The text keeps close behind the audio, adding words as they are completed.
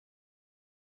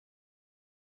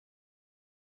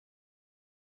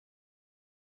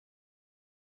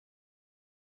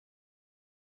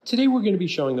Today we're going to be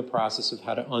showing the process of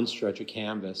how to unstretch a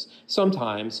canvas.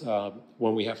 Sometimes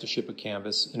when we have to ship a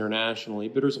canvas internationally,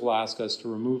 bidders will ask us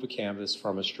to remove a canvas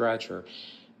from a stretcher.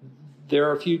 There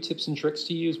are a few tips and tricks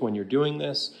to use when you're doing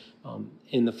this.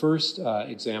 In the first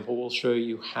example, we'll show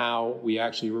you how we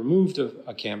actually removed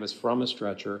a canvas from a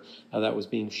stretcher that was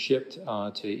being shipped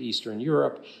to Eastern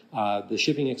Europe. The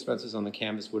shipping expenses on the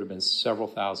canvas would have been several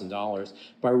 $1,000s.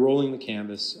 By rolling the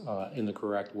canvas in the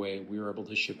correct way, we were able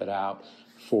to ship it out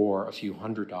for a few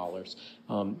 $100s.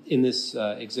 In this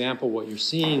example, what you're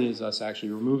seeing is us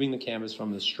actually removing the canvas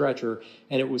from the stretcher,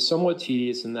 and it was somewhat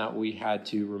tedious in that we had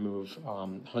to remove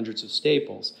hundreds of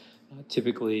staples.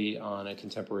 Typically on a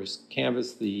contemporary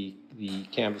canvas, the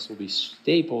canvas will be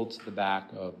stapled to the back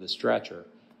of the stretcher.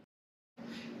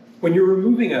 When you're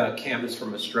removing a canvas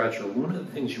from a stretcher, one of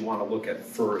the things you want to look at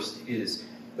first is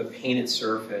the painted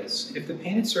surface. If the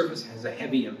painted surface has a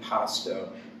heavy impasto,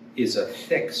 is a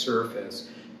thick surface,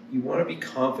 you want to be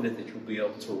confident that you'll be able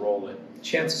to roll it.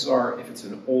 Chances are, if it's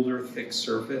an older, thick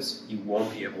surface, you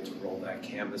won't be able to roll that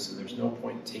canvas, and there's no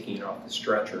point in taking it off the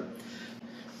stretcher.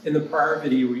 In the prior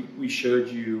video, we showed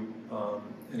you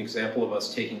an example of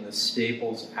us taking the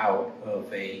staples out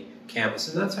of a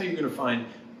canvas, and that's how you're going to find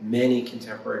many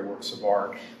contemporary works of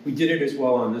art. We did it as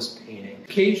well on this painting.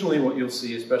 Occasionally what you'll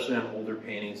see, especially on older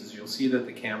paintings, is you'll see that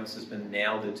the canvas has been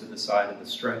nailed into the side of the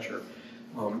stretcher.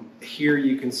 Here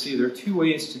you can see there are two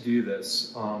ways to do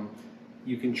this.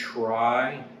 You can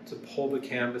try to pull the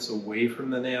canvas away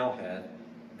from the nail head.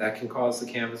 That can cause the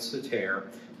canvas to tear.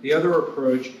 The other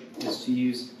approach is to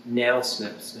use nail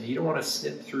snips. Now, you don't want to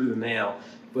snip through the nail,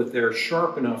 but they're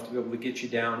sharp enough to be able to get you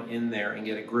down in there and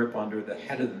get a grip under the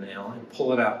head of the nail and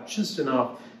pull it out just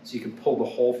enough so you can pull the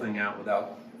whole thing out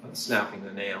without snapping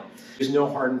the nail. There's no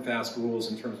hard and fast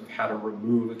rules in terms of how to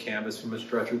remove a canvas from a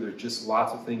stretcher. There's just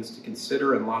lots of things to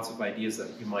consider and lots of ideas that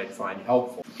you might find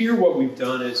helpful. Here what we've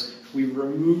done is we've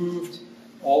removed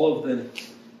all of the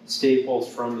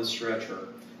staples from the stretcher.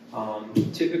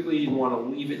 Typically you want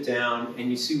to leave it down, and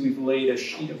you see we've laid a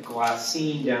sheet of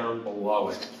glassine down below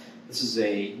it. This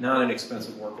is not an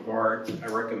expensive work of art. I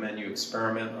recommend you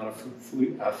experiment on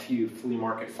a few flea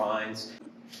market finds.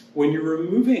 When you're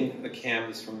removing a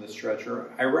canvas from the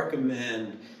stretcher, I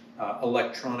recommend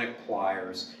electronic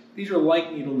pliers. These are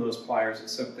like needle nose pliers,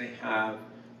 except they have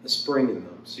a spring in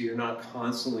them, so you're not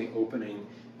constantly opening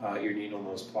your needle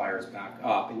nose pliers back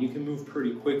up, and you can move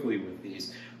pretty quickly with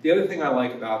these. The other thing I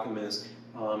like about them is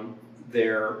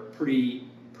they're pretty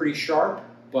sharp,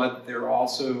 but they're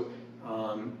also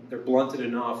they're blunted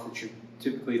enough that you're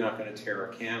typically not going to tear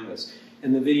a canvas.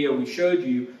 In the video we showed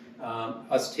you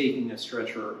us taking a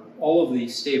stretcher, all of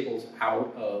these staples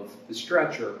out of the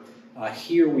stretcher.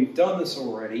 Here we've done this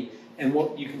already, and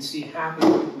what you can see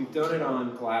happen, we've done it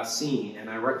on glassine,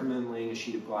 and I recommend laying a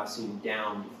sheet of glassine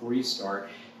down before you start,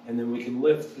 and then we can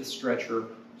lift the stretcher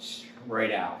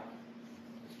right out.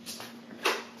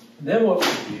 And then what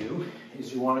we do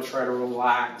is you want to try to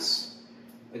relax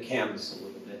the canvas a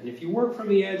little bit. And if you work from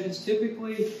the edges,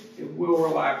 typically it will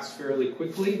relax fairly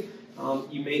quickly.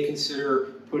 You may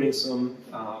consider putting some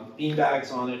bean bags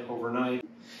on it overnight.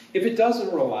 If it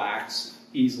doesn't relax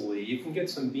easily, you can get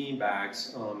some bean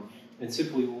bags and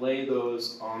simply lay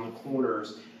those on the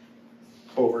corners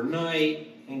overnight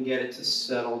and get it to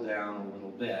settle down a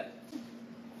little bit.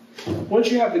 Once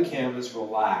you have the canvas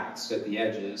relaxed at the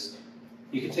edges,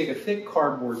 you can take a thick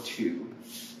cardboard tube.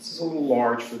 This is a little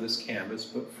large for this canvas,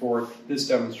 but for this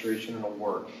demonstration it'll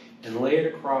work, and lay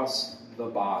it across the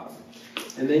bottom.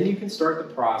 And then you can start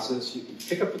the process. You can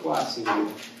pick up the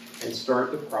glassine and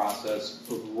start the process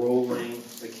of rolling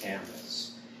the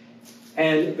canvas.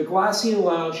 And the glassine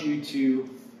allows you to,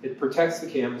 it protects the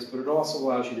canvas, but it also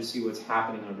allows you to see what's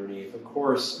happening underneath. Of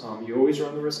course, you always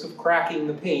run the risk of cracking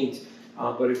the paint,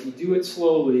 but if you do it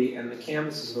slowly and the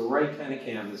canvas is the right kind of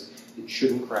canvas, it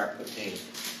shouldn't crack the paint.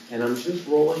 And I'm just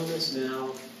rolling this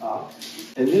now up.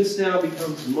 And this now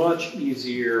becomes much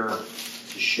easier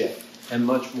to ship and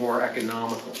much more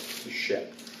economical to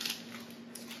ship.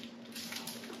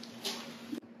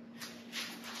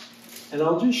 And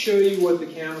I'll just show you what the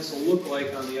canvas will look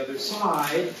like on the other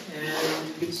side, and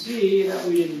you can see that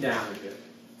we didn't damage it.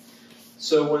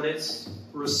 So when it's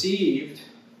received,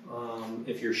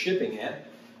 if you're shipping it,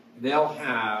 they'll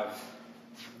have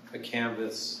a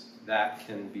canvas that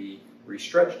can be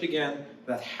restretched again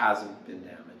that hasn't been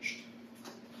damaged.